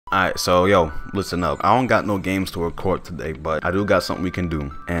Alright, so yo, listen up. I don't got no games to record today, but I do got something we can do,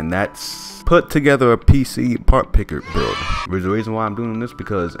 and that's put together a PC part picker build. The reason why I'm doing this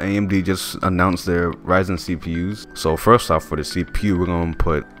because AMD just announced their Ryzen CPUs. So first off, for the CPU, we're gonna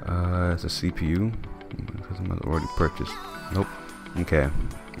put it's a CPU because I'm already purchased. Nope. Okay,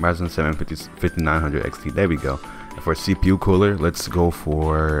 Ryzen 7 5900 XT. There we go. And for CPU cooler, let's go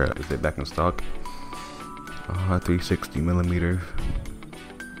for is it back in stock? 360 millimeter.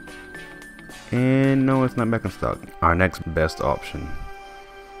 And no, it's not back in stock. Our next best option.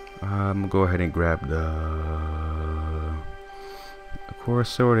 I'm gonna go ahead and grab the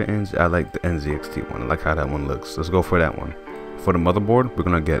Corsair or the NZ. I like the NZXT one. I like how that one looks. Let's go for that one. For the motherboard, we're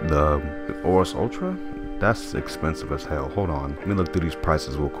gonna get the Aorus Ultra. That's expensive as hell. Hold on. Let me look through these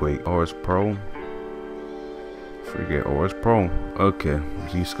prices real quick. Aorus Pro. Forget Aorus Pro. Okay.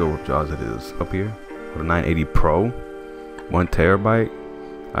 G-Skill Ripjaws it is. Up here. For the 980 Pro. 1 terabyte.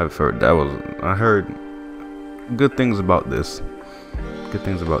 I've heard I heard good things about this. Good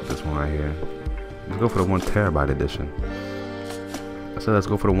things about this one right here. Let's go for the 1 terabyte edition. So let's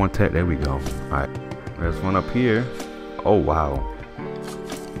go for the 1 terabyte. There we go. Alright. There's one up here. Oh wow.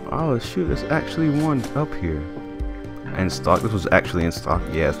 Oh shoot, there's actually one up here. In stock. This was actually in stock.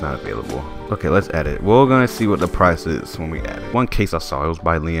 Yeah, it's not available. Okay, let's add it. We're gonna see what the price is when we add it. One case I saw, it was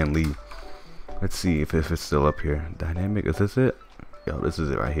by Lee. Let's see if it's still up here. Dynamic, is this it? Yo, this is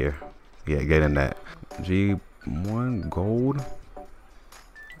it right here. Yeah, get in that. G1 gold.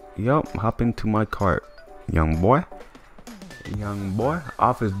 Yup, hop into my cart. Young boy.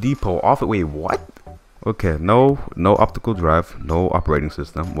 Office Depot. Wait, what? Okay, no optical drive, no operating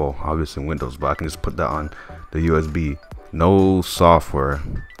system. Well, obviously Windows, but I can just put that on the USB. No software.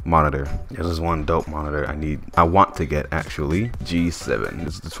 Monitor. This is one dope monitor I want to get actually. G7.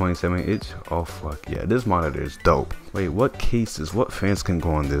 This is the 27-inch. Oh fuck yeah, this monitor is dope. Wait, what cases? What fans can go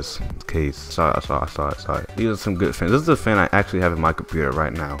on this case? Sorry. These are some good fans. This is a fan I actually have in my computer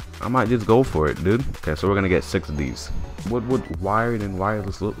right now. I might just go for it, dude. Okay, so we're gonna get 6 of these. What would wired and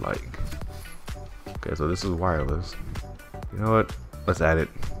wireless look like? Okay, so this is wireless. You know what? Let's add it.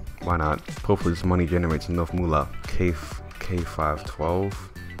 Why not? Hopefully this money generates enough moolah. K512.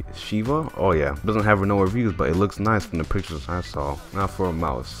 Shiva. Oh yeah, doesn't have no reviews, but it looks nice from the pictures I saw. Now for a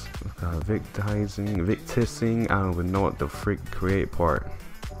mouse. Victising. I don't even know what the frick. Create part.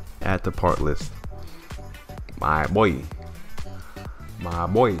 Add to part list. My boy.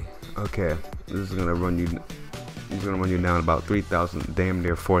 Okay, this is gonna run you. It's gonna run you down about $3,000, damn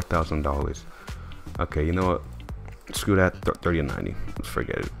near $4,000. Okay, you know what? Screw that. 30 and 90. Let's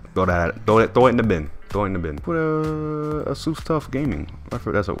forget it. Throw it in the bin. Put a Asus Tough Gaming. I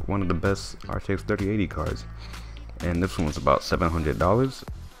thought that's one of the best RTX 3080 cards. And this one's about $700.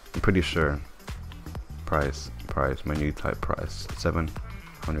 I'm pretty sure. Price. Menu type price.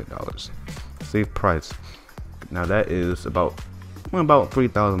 $700. Save price. Now that is about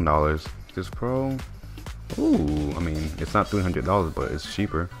 $3,000. This Pro. Ooh, I mean, it's not $300, but it's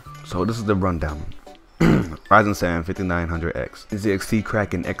cheaper. So this is the rundown. Ryzen 7 5900X, NZXT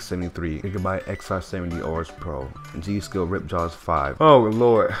Kraken X73, GB XR70 Aorus Pro, G-Skill Ripjaws 5. Oh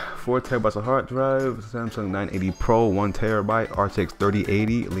lord, 4 terabytes of hard drive, Samsung 980 Pro, 1 terabyte, RTX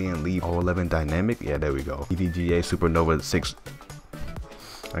 3080, Lee 011 Dynamic. Yeah, there we go. EVGA Supernova 6.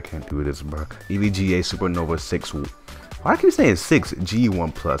 I can't do this, bro. EVGA Supernova 6. Why do I keep saying 6?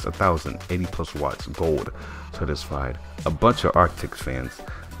 G1 plus 1080 plus watts, gold, satisfied. A bunch of Arctic fans.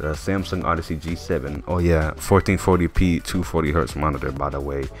 The Samsung Odyssey G7. Oh yeah, 1440p 240Hz monitor, by the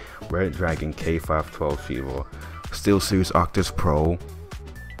way. Red Dragon K512 Shiva. SteelSeries Octus Pro.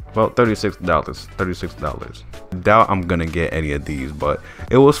 Well, $36. Doubt I'm gonna get any of these, but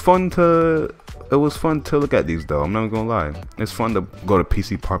it was fun to look at these though. I'm not gonna lie. It's fun to go to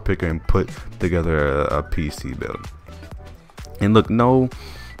PC Part Picker and put together a PC build. And look, no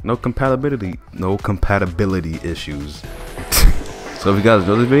compatibility issues. So if you guys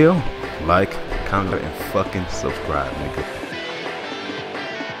enjoyed this video, like, comment, and fucking subscribe, nigga.